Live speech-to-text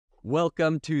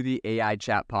Welcome to the AI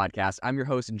Chat Podcast. I'm your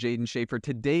host, Jaden Schaefer.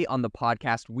 Today on the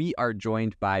podcast, we are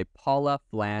joined by Paula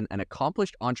Phelan, an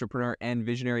accomplished entrepreneur and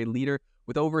visionary leader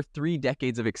with over 3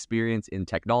 decades of experience in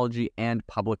technology and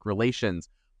public relations.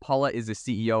 Paula is the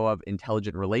CEO of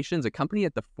Intelligent Relations, a company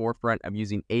at the forefront of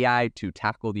using AI to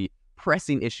tackle the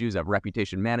pressing issues of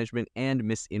reputation management and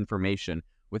misinformation.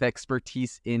 With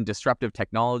expertise in disruptive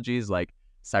technologies like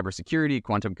cybersecurity,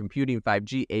 quantum computing,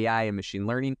 5G, AI, and machine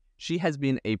learning, she has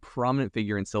been a prominent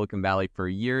figure in Silicon Valley for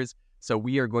years. So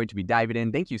we are going to be diving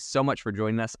in. Thank you so much for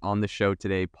joining us on the show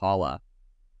today, Paula.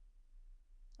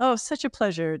 Oh, such a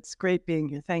pleasure. It's great being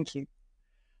here. Thank you.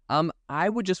 I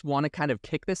would just want to kind of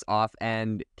kick this off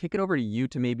and kick it over to you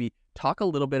to maybe talk a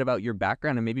little bit about your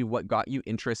background and maybe what got you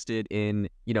interested in,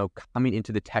 coming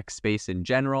into the tech space in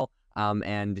general.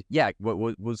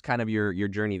 What was kind of your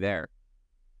journey there?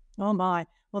 Oh my.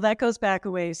 Well, that goes back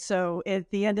a ways. So at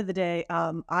the end of the day,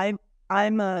 I'm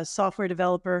a software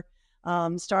developer.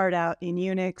 Started out in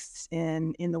Unix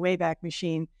and in the Wayback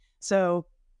Machine. So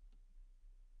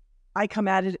I come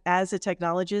at it as a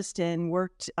technologist and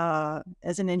worked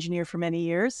as an engineer for many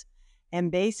years,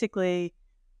 and basically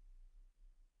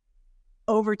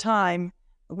over time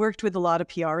worked with a lot of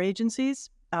PR agencies.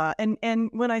 And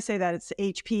when I say that, it's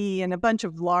HP and a bunch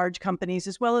of large companies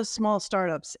as well as small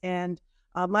startups. And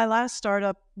my last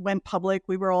startup went public.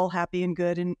 We were all happy and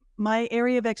good. And my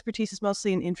area of expertise is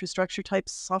mostly in infrastructure type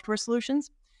software solutions.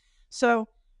 So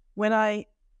when I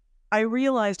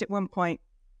realized at one point,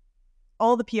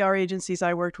 all the PR agencies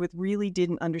I worked with really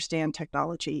didn't understand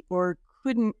technology or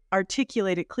couldn't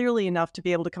articulate it clearly enough to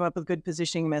be able to come up with good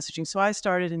positioning and messaging. So I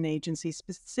started an agency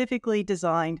specifically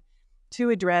designed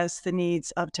to address the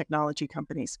needs of technology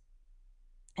companies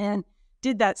and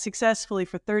did that successfully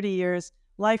for 30 years.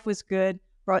 Life was good,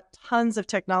 brought tons of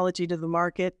technology to the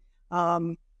market.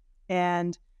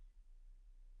 And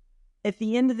at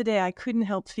the end of the day, I couldn't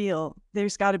help feel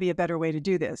there's got to be a better way to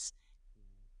do this.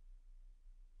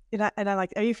 And I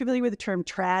like, are you familiar with the term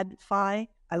TradFi?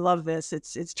 I love this.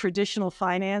 It's traditional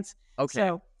finance. Okay.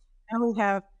 So now we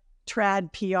have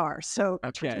trad PR. So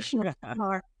traditional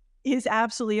PR is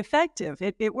absolutely effective.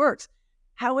 It works.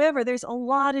 However, there's a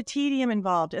lot of tedium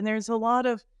involved, and there's a lot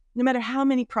of, no matter how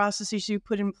many processes you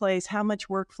put in place, how much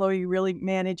workflow you really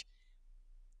manage,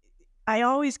 I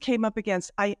always came up against,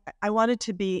 I wanted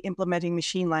to be implementing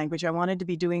machine language. I wanted to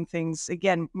be doing things,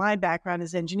 again, my background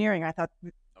is engineering. I thought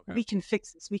we can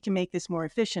fix this. We can make this more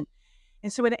efficient.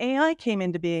 And so when AI came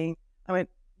into being, I went,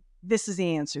 this is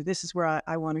the answer. This is where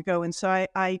I want to go. And so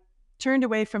I turned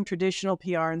away from traditional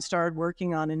PR and started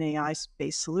working on an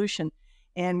AI-based solution.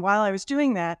 And while I was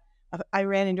doing that, I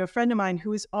ran into a friend of mine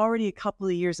who was already a couple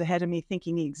of years ahead of me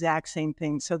thinking the exact same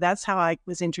thing. So that's how I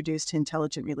was introduced to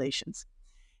Intelligent Relations.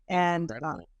 And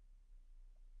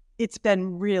it's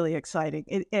been really exciting.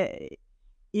 It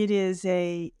is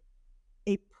a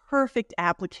perfect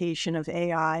application of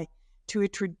AI to a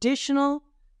traditional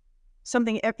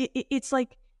something. It's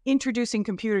like introducing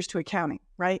computers to accounting,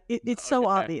 right? It's so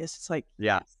obvious. It's like,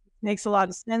 yeah, makes a lot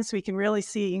of sense. We can really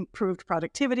see improved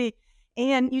productivity.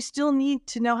 And you still need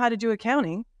to know how to do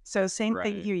accounting. So same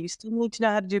thing here. You still need to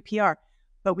know how to do PR,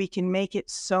 but we can make it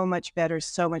so much better,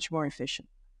 so much more efficient.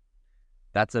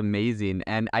 That's amazing.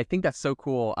 And I think that's so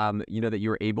cool, that you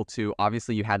were able to,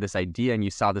 obviously you had this idea and you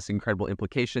saw this incredible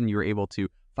implication. You were able to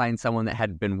find someone that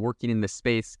had been working in this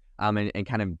space and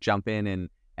kind of jump in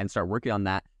and start working on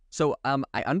that. So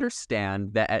I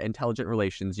understand that at Intelligent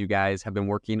Relations, you guys have been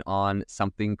working on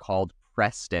something called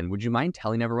Preston. Would you mind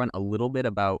telling everyone a little bit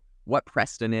about what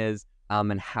Preston is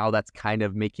and how that's kind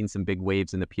of making some big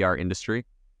waves in the PR industry?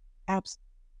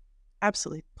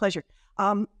 Absolutely. Pleasure.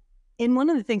 And one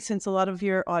of the things, since a lot of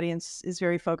your audience is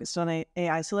very focused on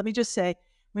AI, so let me just say,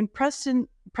 when Preston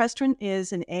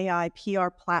is an AI PR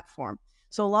platform.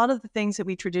 So a lot of the things that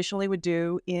we traditionally would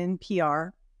do in PR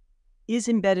is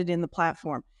embedded in the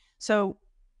platform. So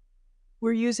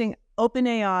we're using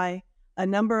OpenAI, a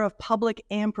number of public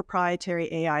and proprietary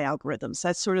AI algorithms.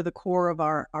 That's sort of the core of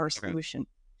our solution.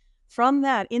 From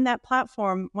that, in that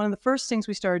platform, one of the first things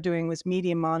we started doing was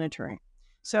media monitoring.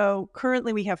 So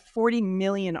currently we have 40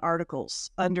 million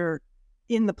articles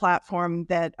in the platform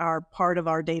that are part of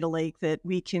our data lake that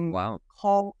we can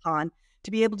call on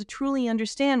to be able to truly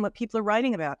understand what people are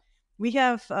writing about. We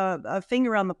have a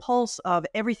finger on the pulse of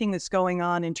everything that's going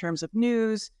on in terms of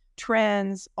news,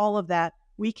 trends, all of that.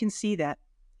 We can see that.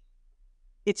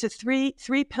 It's a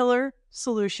three-pillar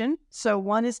solution. So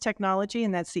one is technology,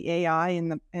 and that's the AI in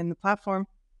the platform.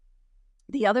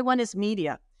 The other one is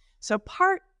media. So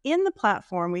in the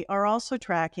platform, we are also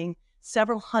tracking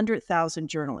several 100,000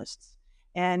 journalists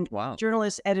and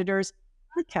journalists, editors,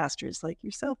 podcasters like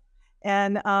yourself.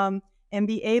 and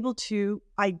be able to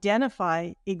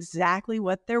identify exactly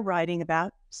what they're writing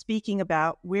about, speaking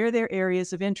about, where their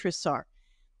areas of interests are.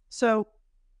 So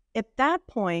at that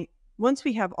point, once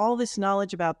we have all this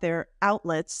knowledge about their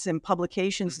outlets and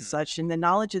publications and such, and the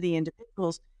knowledge of the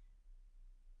individuals,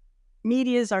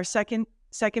 media is our second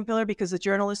pillar, because the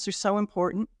journalists are so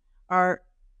important.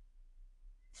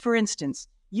 For instance,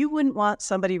 you wouldn't want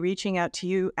somebody reaching out to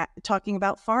you talking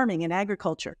about farming and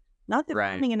agriculture. Not that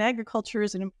farming and agriculture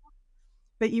isn't important,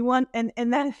 but you want, and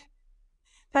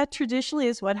that traditionally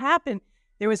is what happened.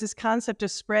 There was this concept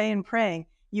of spray and praying.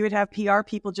 You would have PR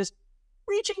people just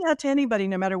reaching out to anybody,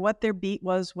 no matter what their beat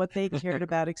was, what they cared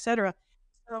about, etc.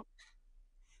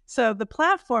 So the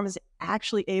platform is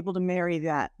actually able to marry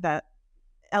that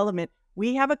element.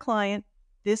 We have a client.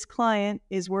 This client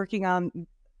is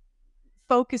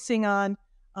focusing on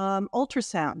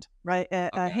ultrasound, right?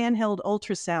 A handheld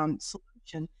ultrasound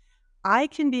solution. I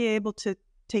can be able to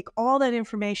take all that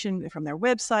information from their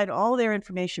website, all their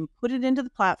information, put it into the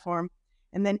platform,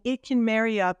 and then it can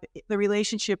marry up the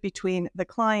relationship between the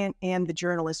client and the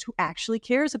journalist who actually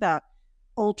cares about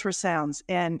ultrasounds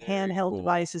and handheld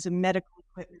devices and medical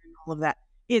equipment and all of that.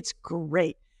 It's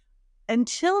great.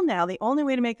 Until now, the only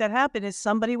way to make that happen is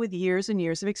somebody with years and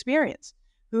years of experience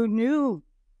who knew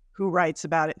who writes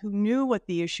about it, who knew what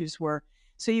the issues were.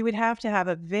 So you would have to have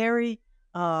a very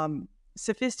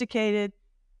sophisticated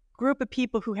group of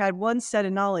people who had one set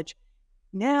of knowledge.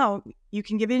 Now you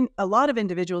can give in a lot of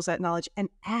individuals that knowledge and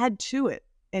add to it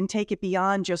and take it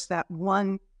beyond just that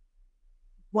one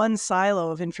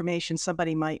silo of information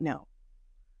somebody might know.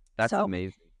 That's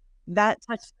amazing. That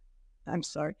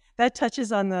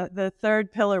touches on the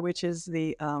third pillar, which is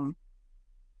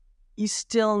you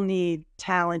still need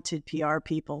talented PR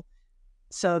people,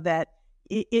 so that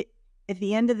it at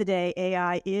the end of the day,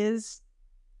 AI is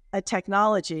a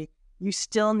technology. You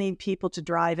still need people to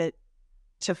drive it,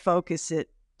 to focus it,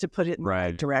 to put it in the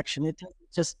right direction. It doesn't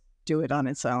just do it on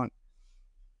its own.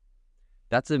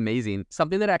 That's amazing.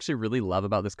 Something that I actually really love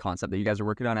about this concept that you guys are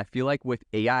working on, I feel like with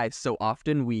AI, so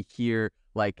often we hear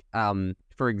like,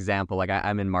 for example, like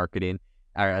I'm in marketing.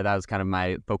 That was kind of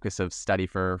my focus of study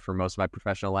for most of my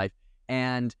professional life.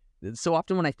 And so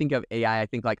often when I think of AI, I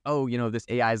think like, oh, this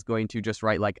AI is going to just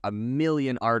write like 1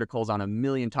 million articles on 1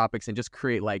 million topics and just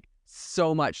create like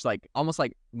so much, like almost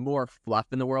like more fluff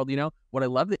in the world. What I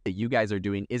love that you guys are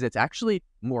doing is it's actually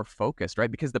more focused,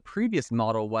 right? Because the previous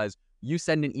model was you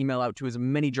send an email out to as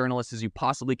many journalists as you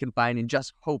possibly can find and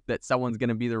just hope that someone's going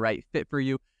to be the right fit for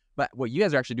you. But what you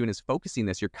guys are actually doing is focusing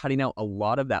this. You're cutting out a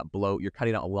lot of that bloat. You're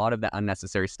cutting out a lot of that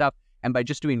unnecessary stuff. And by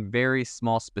just doing very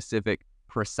small, specific,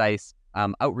 precise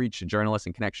outreach to journalists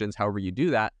and connections, however you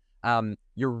do that,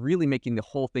 you're really making the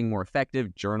whole thing more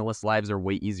effective. Journalists' lives are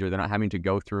way easier. They're not having to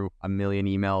go through 1 million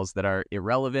emails that are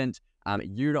irrelevant.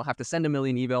 You don't have to send 1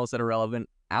 million emails that are relevant.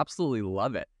 Absolutely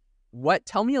love it.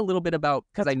 Tell me a little bit about,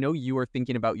 because I know you are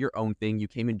thinking about your own thing. You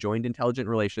came and joined Intelligent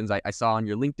Relations. I saw on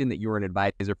your LinkedIn that you were an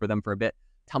advisor for them for a bit.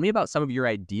 Tell me about some of your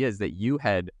ideas that you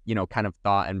had, kind of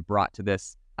thought and brought to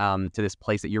this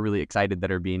place that you're really excited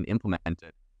that are being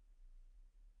implemented.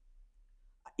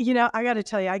 I got to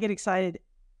tell you, I get excited.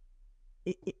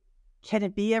 Can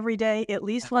it be every day? At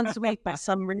least once a week by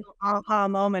some real aha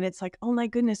moment. It's like, oh my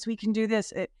goodness, we can do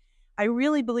this. I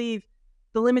really believe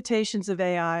the limitations of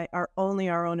AI are only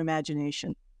our own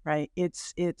imagination, right? It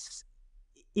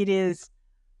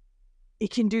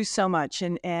can do so much.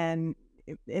 And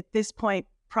at this point,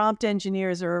 prompt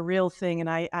engineers are a real thing. And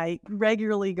I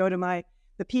regularly go to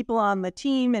the people on the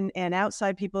team and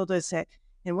outside people to say,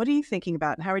 and what are you thinking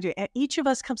about? And how are you doing? And each of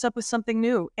us comes up with something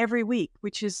new every week,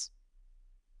 which is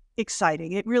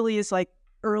exciting. It really is like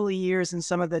early years in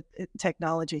some of the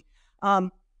technology.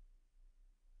 I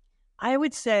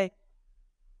would say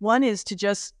one is to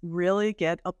just really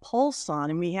get a pulse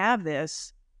on, and we have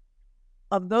this,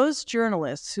 of those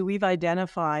journalists who we've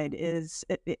identified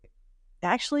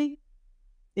actually,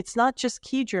 it's not just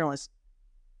key journalists.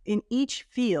 In each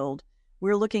field,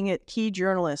 we're looking at key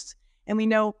journalists, and we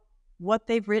know what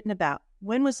they've written about.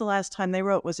 When was the last time they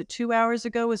wrote? Was it 2 hours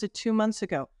ago? Was it 2 months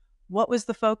ago? What was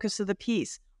the focus of the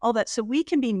piece? All that. So we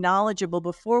can be knowledgeable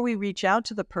before we reach out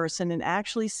to the person and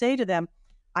actually say to them,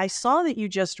 I saw that you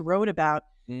just wrote about,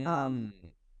 the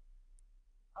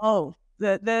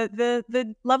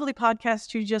lovely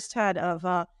podcast you just had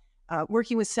of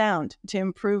working with sound to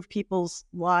improve people's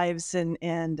lives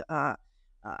and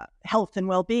health and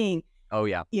well-being. Oh,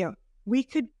 yeah. We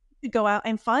could go out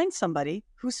and find somebody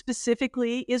who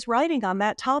specifically is writing on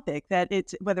that topic,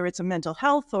 whether it's a mental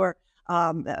health or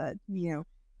an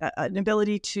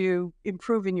ability to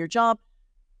improve in your job.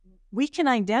 we can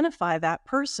identify that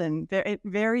person very,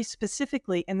 very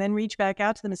specifically and then reach back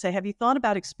out to them and say, have you thought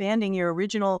about expanding your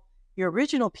original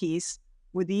piece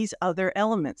with these other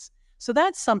elements? So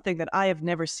that's something that I have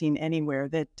never seen anywhere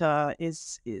that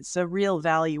is a real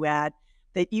value add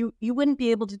that you wouldn't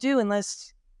be able to do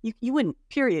unless you wouldn't,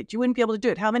 period. You wouldn't be able to do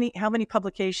it. How many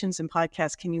publications and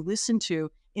podcasts can you listen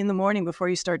to in the morning before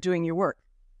you start doing your work?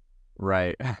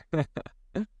 Right.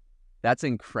 That's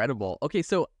incredible. Okay,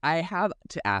 so I have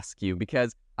to ask you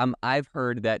because I've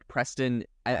heard that Preston,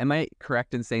 am I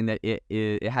correct in saying that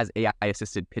it has AI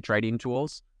assisted pitch writing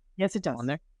tools? Yes, it does. On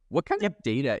there? What kind of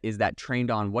data is that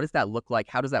trained on? What does that look like?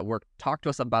 How does that work? Talk to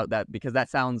us about that because that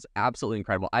sounds absolutely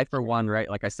incredible. I, for one, right,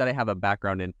 like I said, I have a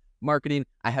background in marketing.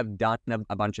 I have done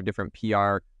a bunch of different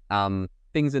PR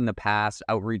things in the past,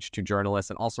 outreach to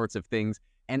journalists and all sorts of things.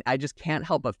 And I just can't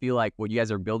help but feel like what you guys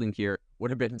are building here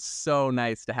would have been so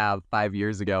nice to have 5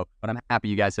 years ago, but I'm happy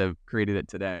you guys have created it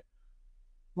today.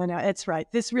 Well, no, it's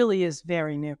right. This really is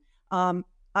very new.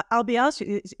 I'll be honest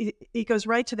with you, it goes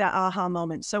right to that aha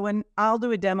moment. So when I'll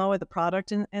do a demo of the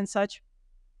product and such,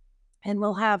 and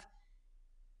we'll have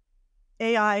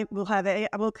AI, we'll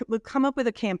come up with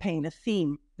a campaign, a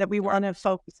theme that we want to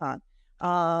focus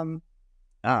on.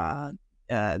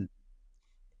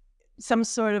 Some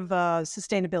sort of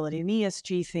sustainability, an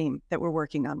ESG theme that we're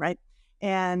working on, right?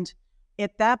 And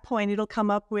at that point, it'll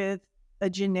come up with a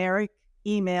generic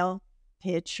email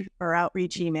pitch or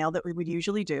outreach email that we would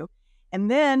usually do.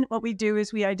 And then what we do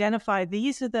is we identify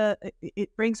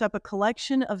it brings up a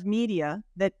collection of media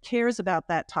that cares about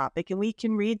that topic. And we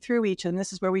can read through each, and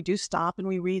this is where we do stop and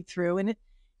we read through. And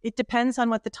it depends on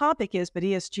what the topic is, but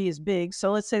ESG is big.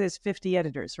 So let's say there's 50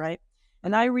 editors, right?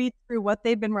 And I read through what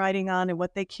they've been writing on and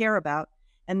what they care about.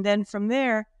 And then from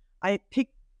there, I pick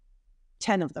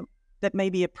 10 of them that may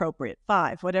be appropriate,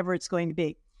 5, whatever it's going to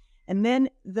be. And then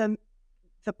the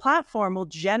platform will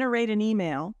generate an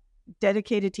email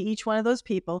dedicated to each one of those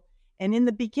people. And in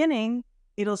the beginning,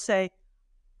 it'll say,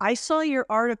 I saw your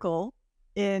article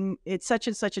at such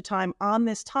and such a time on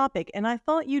this topic, and I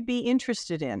thought you'd be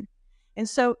interested in. And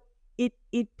so it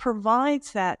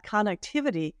provides that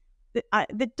connectivity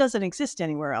that doesn't exist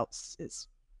anywhere else, as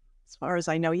far as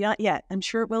I know. Not yet. I'm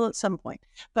sure it will at some point.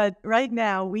 But right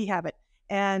now we have it.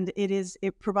 And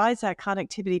it provides that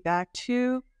connectivity back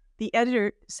to the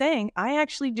editor saying, I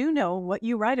actually do know what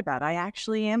you write about. I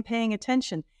actually am paying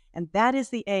attention. And that is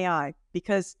the AI,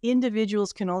 because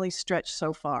individuals can only stretch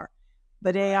so far,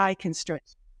 but AI can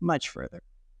stretch much further.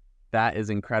 That is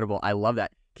incredible. I love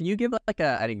that. Can you give like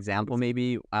an example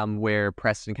maybe where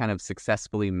Preston kind of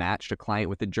successfully matched a client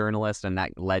with a journalist and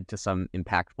that led to some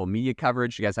impactful media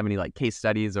coverage? Do you guys have any like case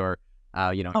studies or,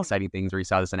 exciting things where you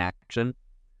saw this in action?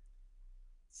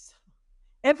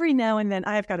 Every now and then,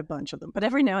 I've got a bunch of them, but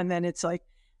every now and then it's like,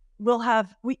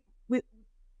 we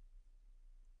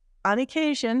on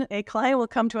occasion, a client will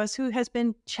come to us who has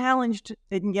been challenged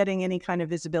in getting any kind of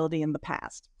visibility in the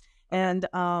past. And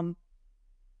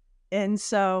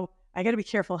so I got to be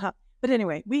careful how, but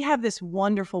anyway, we have this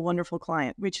wonderful, wonderful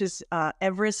client, which is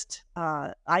Everest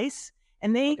Ice,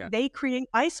 and they create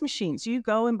ice machines. You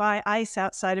go and buy ice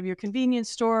outside of your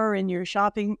convenience store, in your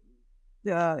shopping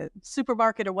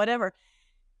supermarket or whatever.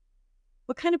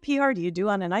 What kind of PR do you do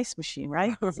on an ice machine,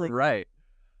 right? It's like, right.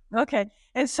 Okay.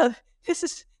 And so this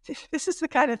is the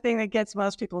kind of thing that gets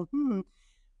most people,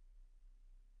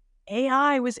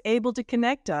 AI was able to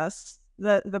connect us.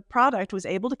 The product was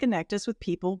able to connect us with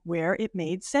people where it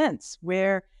made sense,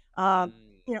 where, and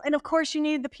of course you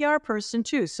need the PR person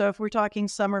too. So if we're talking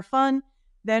summer fun,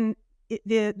 then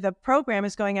the program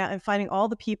is going out and finding all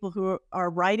the people who are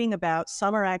writing about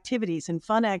summer activities and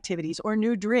fun activities or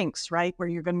new drinks, right? Where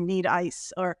you're going to need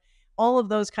ice or all of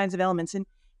those kinds of elements.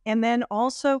 And then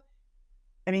also,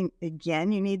 I mean,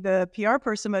 again, you need the PR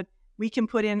person, but we can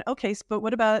put in, okay, but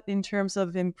what about in terms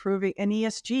of improving an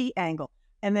ESG angle?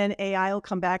 And then AI will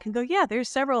come back and go, yeah, there's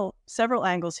several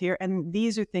angles here. And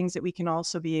these are things that we can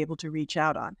also be able to reach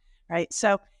out on, right?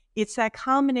 So it's that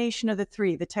combination of the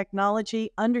three, the technology,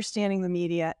 understanding the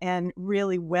media, and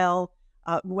really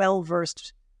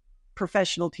well-versed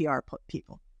professional PR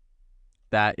people.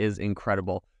 That is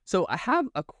incredible. So I have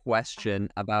a question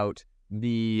about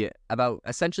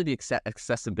essentially the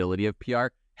accessibility of PR.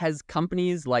 Has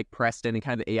companies like Preston and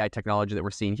kind of the AI technology that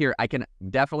we're seeing here, I can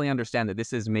definitely understand that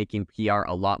this is making PR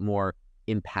a lot more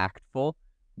impactful.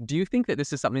 Do you think that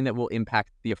this is something that will impact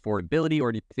the affordability,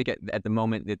 or do you think at the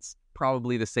moment it's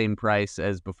probably the same price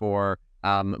as before,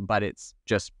 but it's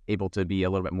just able to be a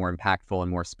little bit more impactful and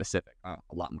more specific, a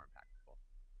lot more impactful?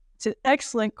 It's an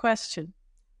excellent question.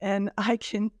 And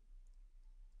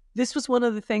this was one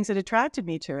of the things that attracted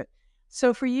me to it.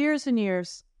 So for years and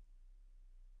years,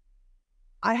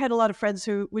 I had a lot of friends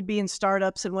who would be in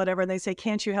startups and whatever, and they say,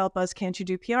 "Can't you help us? Can't you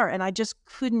do PR?" And I just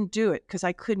couldn't do it because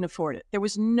I couldn't afford it. There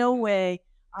was no way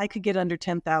I could get under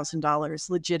 $10,000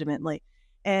 legitimately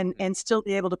and still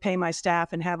be able to pay my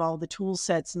staff and have all the tool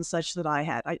sets and such that I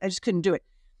had. I just couldn't do it.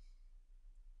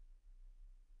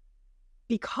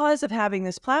 Because of having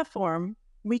this platform,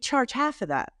 we charge half of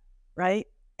that, right?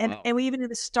 Wow. And we even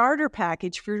have a starter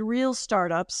package for real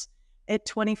startups at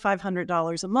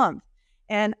 $2,500 a month.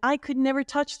 And I could never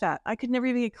touch that. I could never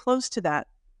even get close to that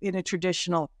in a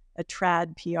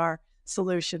trad PR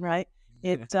solution, right?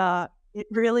 It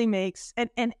really makes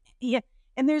and yeah,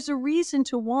 and there's a reason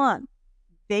to want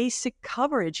basic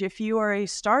coverage if you are a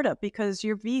startup because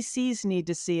your VCs need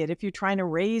to see it. If you're trying to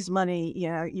raise money, you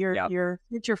know, your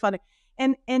future funding,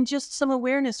 and just some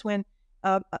awareness when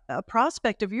a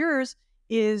prospect of yours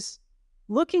is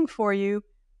looking for you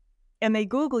and they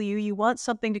Google you, you want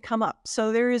something to come up.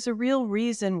 So there is a real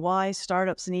reason why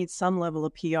startups need some level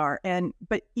of PR.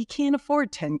 But you can't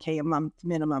afford 10K a month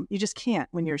minimum. You just can't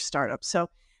when you're a startup. So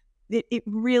it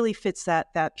really fits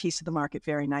that piece of the market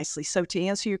very nicely. So to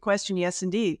answer your question, yes,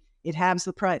 indeed, it halves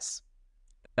the price.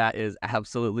 That is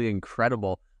absolutely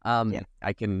incredible.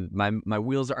 I can my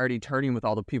wheels are already turning with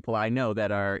all the people I know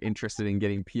that are interested in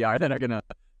getting PR that are gonna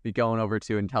be going over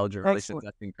to intelligent relations. Excellent.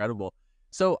 That's incredible.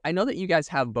 So I know that you guys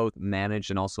have both managed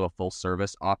and also a full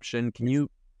service option. Can you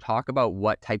talk about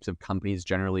what types of companies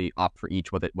generally opt for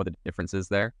each, what the difference is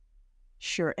there?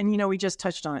 Sure. And we just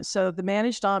touched on it. So the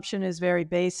managed option is very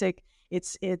basic.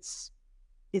 It's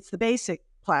the basic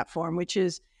platform, which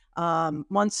is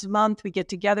once a month we get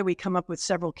together, we come up with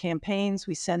several campaigns,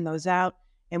 we send those out,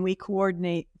 and we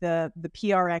coordinate the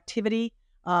PR activity,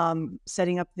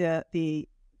 setting up the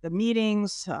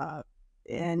meetings,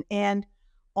 and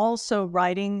also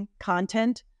writing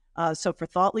content. So for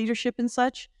thought leadership and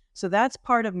such. So that's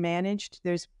part of managed.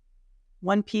 There's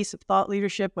one piece of thought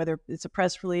leadership, whether it's a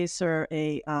press release or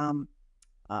a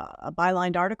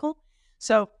bylined article.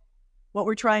 So what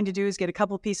we're trying to do is get a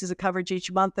couple of pieces of coverage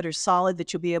each month that are solid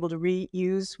that you'll be able to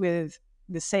reuse with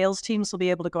the sales teams will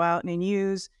be able to go out and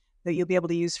use, that you'll be able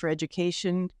to use for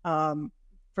education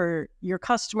for your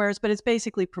customers. But it's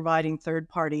basically providing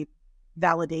third-party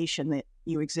validation that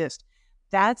you exist.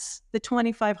 That's the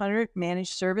 2,500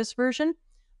 managed service version.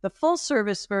 The full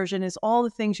service version is all the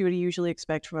things you would usually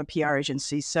expect from a PR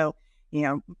agency. So,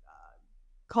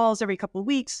 calls every couple of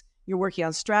weeks. You're working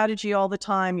on strategy all the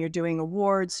time. You're doing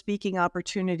awards, speaking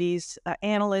opportunities,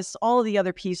 analysts, all of the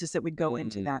other pieces that would go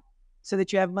into that so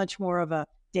that you have much more of a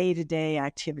day-to-day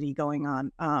activity going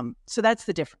on. So that's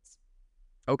the difference.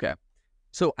 Okay.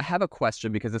 So I have a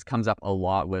question because this comes up a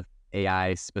lot with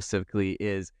AI specifically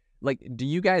is like, do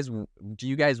you guys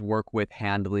work with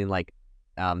handling like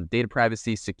data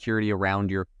privacy, security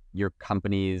around your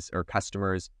companies or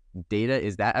customers' data?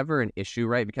 Is that ever an issue,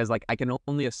 right? Because like I can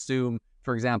only assume,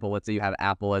 for example, let's say you have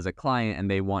Apple as a client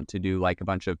and they want to do like a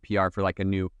bunch of PR for like a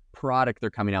new product they're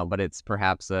coming out, but it's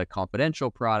perhaps a confidential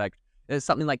product,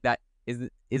 something like that.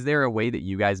 Is there a way that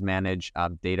you guys manage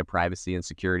data privacy and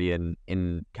security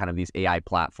in kind of these AI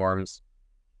platforms?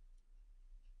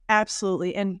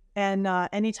 Absolutely. And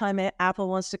anytime Apple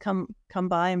wants to come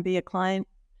by and be a client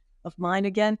of mine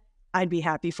again, I'd be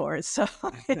happy for it. So,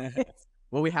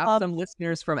 well, we have some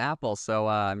listeners from Apple, so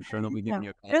I'm sure they'll be giving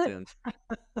you a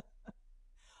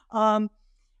call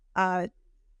soon.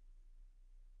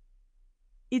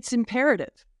 It's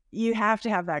imperative. You have to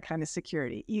have that kind of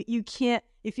security. You can't,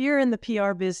 if you're in the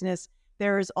PR business,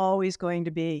 there is always going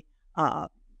to be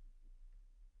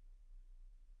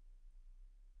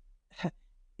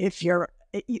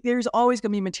there's always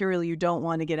going to be material you don't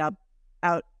want to get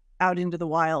out into the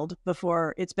wild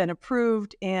before it's been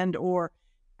approved and or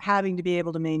having to be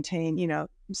able to maintain,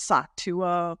 SOC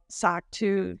 2, SOC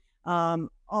 2,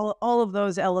 all of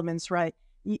those elements, right?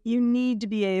 You need to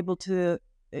be able to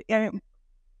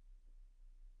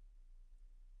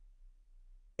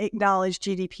acknowledge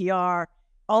GDPR,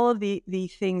 all of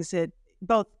the things that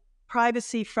both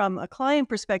privacy from a client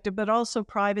perspective, but also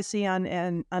privacy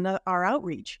on our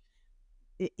outreach.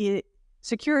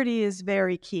 Security is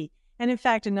very key. And in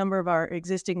fact, a number of our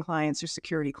existing clients are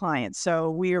security clients. So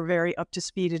we are very up to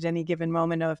speed at any given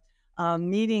moment of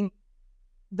meeting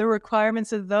the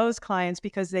requirements of those clients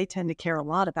because they tend to care a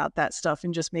lot about that stuff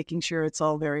and just making sure it's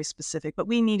all very specific. But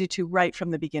we needed to right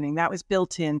from the beginning. That was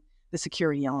built in the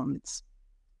security elements.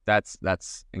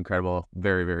 That's incredible.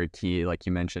 Very, very key, like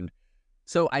you mentioned.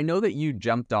 So I know that you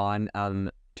jumped on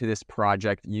to this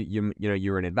project. You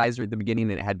were an advisor at the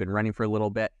beginning and it had been running for a little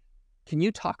bit. Can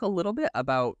you talk a little bit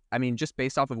about, I mean, just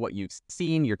based off of what you've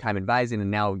seen, your time advising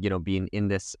and now, being in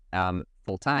this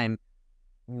full time,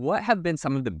 what have been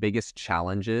some of the biggest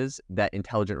challenges that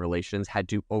intelligent relations had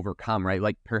to overcome, right?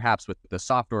 Like perhaps with the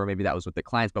software, maybe that was with the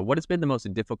clients, but what has been the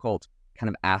most difficult kind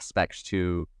of aspects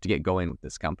to get going with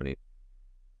this company?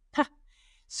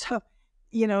 So,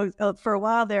 for a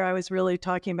while there, I was really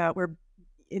talking about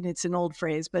and it's an old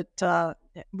phrase, but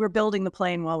we're building the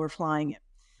plane while we're flying it.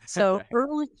 So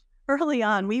early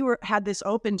on, had this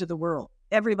open to the world.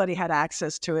 Everybody had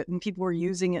access to it, and people were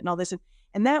using it and all this,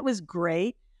 and that was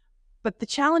great. But the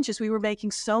challenge is we were making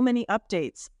so many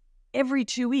updates every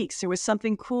 2 weeks. There was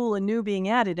something cool and new being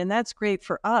added, and that's great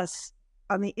for us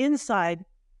on the inside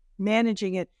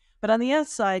managing it. But on the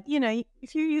outside,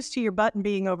 if you're used to your button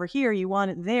being over here, you want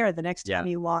it there the next time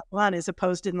you log on, as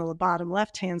opposed to in the bottom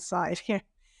left-hand side here.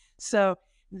 So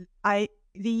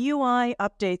the UI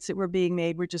updates that were being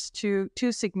made were just too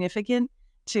significant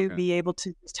to be able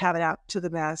to just have it out to the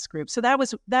mass group. So that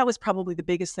was probably the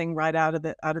biggest thing right out of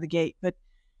the gate. But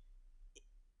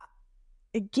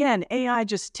again, AI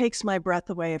just takes my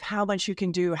breath away of how much you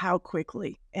can do, how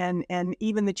quickly, and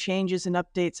even the changes and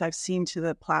updates I've seen to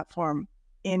the platform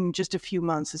in just a few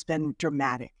months has been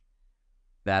dramatic.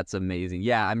 That's amazing.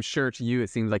 Yeah, I'm sure to you, it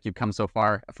seems like you've come so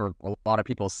far. For a lot of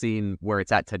people seeing where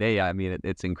it's at today, I mean,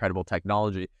 it's incredible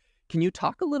technology. Can you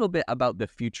talk a little bit about the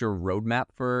future roadmap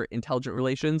for intelligent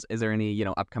relations? Is there any,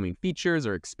 upcoming features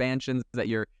or expansions that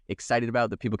you're excited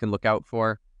about that people can look out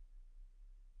for?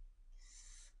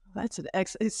 That's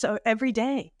so every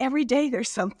day there's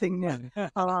something new.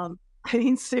 I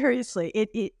mean, seriously,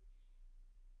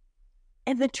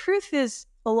 and the truth is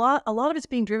a lot of it's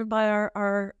being driven by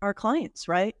our clients,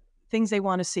 right? Things they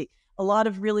want to see. A lot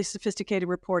of really sophisticated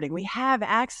reporting. We have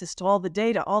access to all the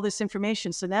data, all this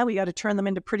information. So now we got to turn them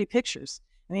into pretty pictures.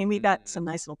 I mean, we've got some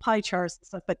nice little pie charts and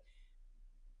stuff, but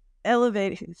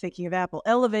thinking of Apple,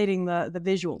 elevating the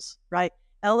visuals, right?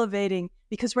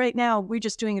 Because right now we're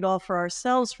just doing it all for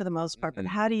ourselves for the most part. But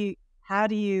how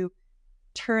do you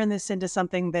turn this into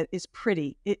something that is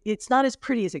pretty? It's not as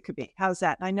pretty as it could be. How's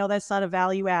that? I know that's not a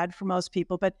value add for most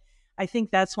people, but I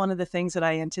think that's one of the things that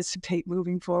I anticipate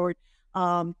moving forward.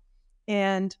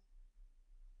 And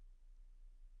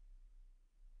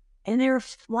there are a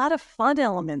lot of fun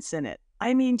elements in it.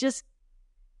 I mean,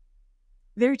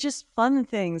 they're just fun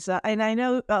things. And I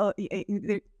know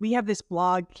we have this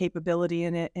blog capability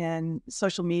in it and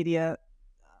social media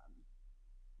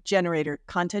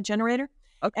content generator.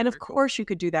 Okay, and of course you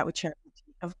could do that with ChatGPT,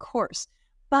 of course.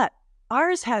 But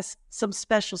ours has some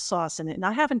special sauce in it. And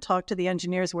I haven't talked to the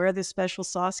engineers where this special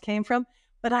sauce came from,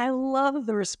 but I love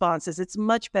the responses. It's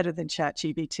much better than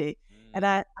ChatGPT. And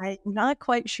I'm not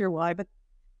quite sure why, but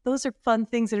those are fun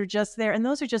things that are just there. And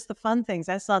those are just the fun things.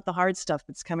 That's not the hard stuff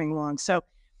that's coming along. So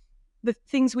the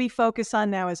things we focus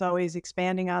on now is always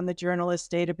expanding on the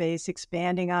journalist database,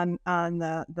 expanding on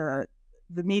the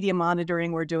media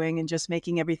monitoring we're doing, and just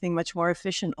making everything much more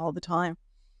efficient all the time.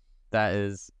 That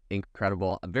is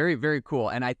incredible. Very, very cool.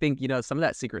 And I think, some of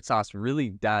that secret sauce really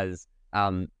does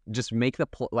just make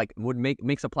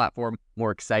makes a platform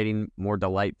more exciting, more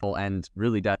delightful, and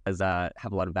really does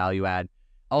have a lot of value add.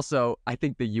 Also, I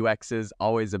think the UX is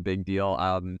always a big deal.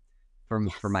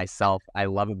 For myself, I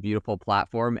love a beautiful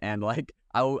platform, and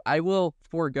I will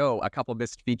forego a couple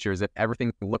missed features if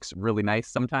everything looks really nice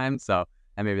sometimes. So,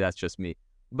 and maybe that's just me.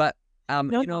 But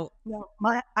no.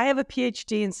 I have a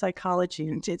PhD in psychology,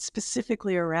 and it's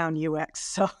specifically around UX,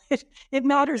 so it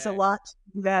matters a lot,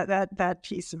 that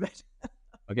piece of it.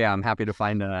 Okay, I'm happy to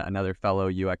find another fellow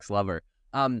UX lover.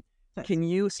 So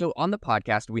on the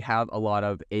podcast, we have a lot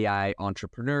of AI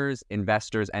entrepreneurs,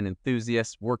 investors, and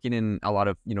enthusiasts working in a lot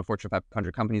of, Fortune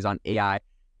 500 companies on AI.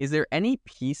 Is there any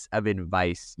piece of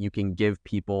advice you can give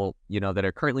people, that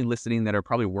are currently listening, that are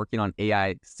probably working on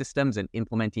AI systems and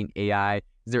implementing AI?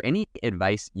 Is there any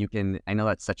advice I know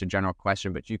that's such a general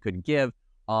question, but you could give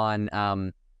on,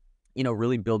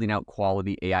 really building out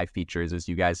quality AI features as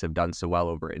you guys have done so well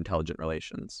over Intelligent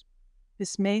Relations?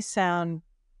 This may sound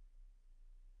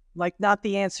like not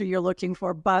the answer you're looking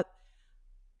for, but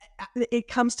it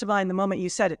comes to mind the moment you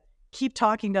said it. Keep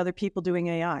talking to other people doing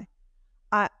AI.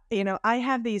 I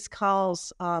have these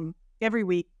calls every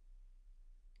week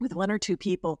with one or two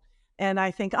people, and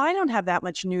I think I don't have that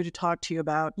much new to talk to you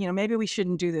about. Maybe we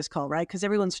shouldn't do this call, right? Because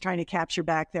everyone's trying to capture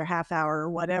back their half hour or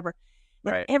whatever.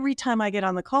 Right. And every time I get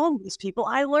on the call with these people,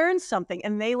 I learn something,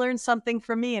 and they learn something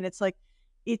from me. And it's like,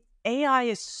 AI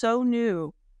is so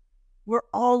new. We're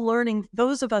all learning.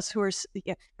 Those of us who are,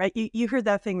 right? You heard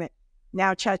that thing that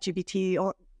now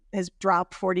ChatGPT has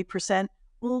dropped 40%.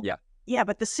 Well, yeah,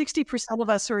 but the 60% of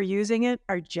us who are using it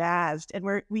are jazzed, and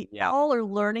we all are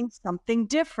learning something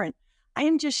different. I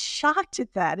am just shocked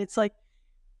at that. It's like,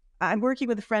 I'm working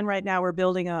with a friend right now. We're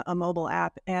building a mobile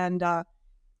app, and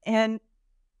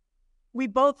we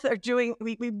both are doing.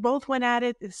 We both went at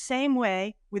it the same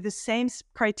way with the same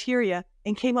criteria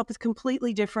and came up with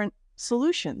completely different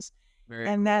solutions.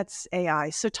 And that's AI.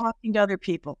 So talking to other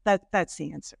people, that's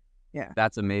the answer. Yeah.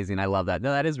 That's amazing. I love that.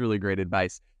 No, that is really great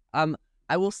advice.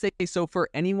 I will say, so for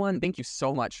anyone, thank you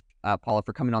so much, Paula,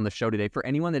 for coming on the show today. For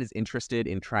anyone that is interested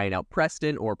in trying out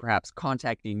Preston or perhaps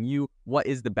contacting you, what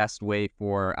is the best way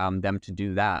for them to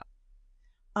do that?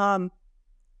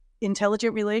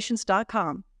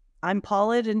 Intelligentrelations.com. I'm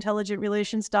Paula at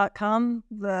intelligentrelations.com.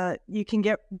 You can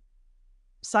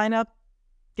sign up,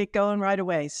 get going right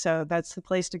away. So that's the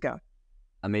place to go.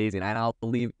 Amazing. And I'll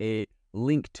leave a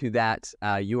link to that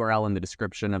URL in the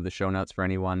description of the show notes for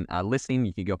anyone listening.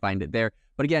 You can go find it there.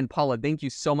 But again, Paula, thank you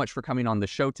so much for coming on the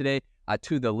show today.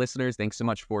 To the listeners, thanks so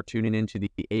much for tuning in to the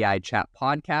AI Chat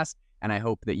podcast. And I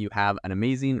hope that you have an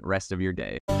amazing rest of your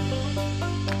day.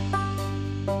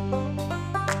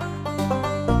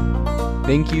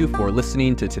 Thank you for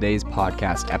listening to today's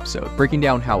podcast episode, breaking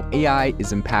down how AI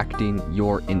is impacting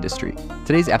your industry.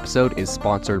 Today's episode is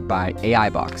sponsored by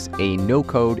AIbox, a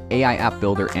no-code AI app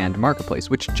builder and marketplace,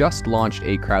 which just launched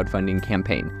a crowdfunding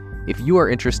campaign. If you are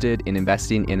interested in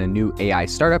investing in a new AI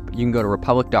startup, you can go to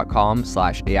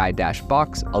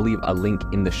republic.com/AI-box. I'll leave a link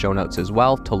in the show notes as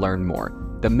well to learn more.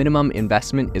 The minimum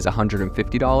investment is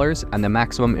 $150 and the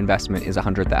maximum investment is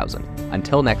 $100,000.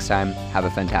 Until next time, have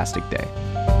a fantastic day.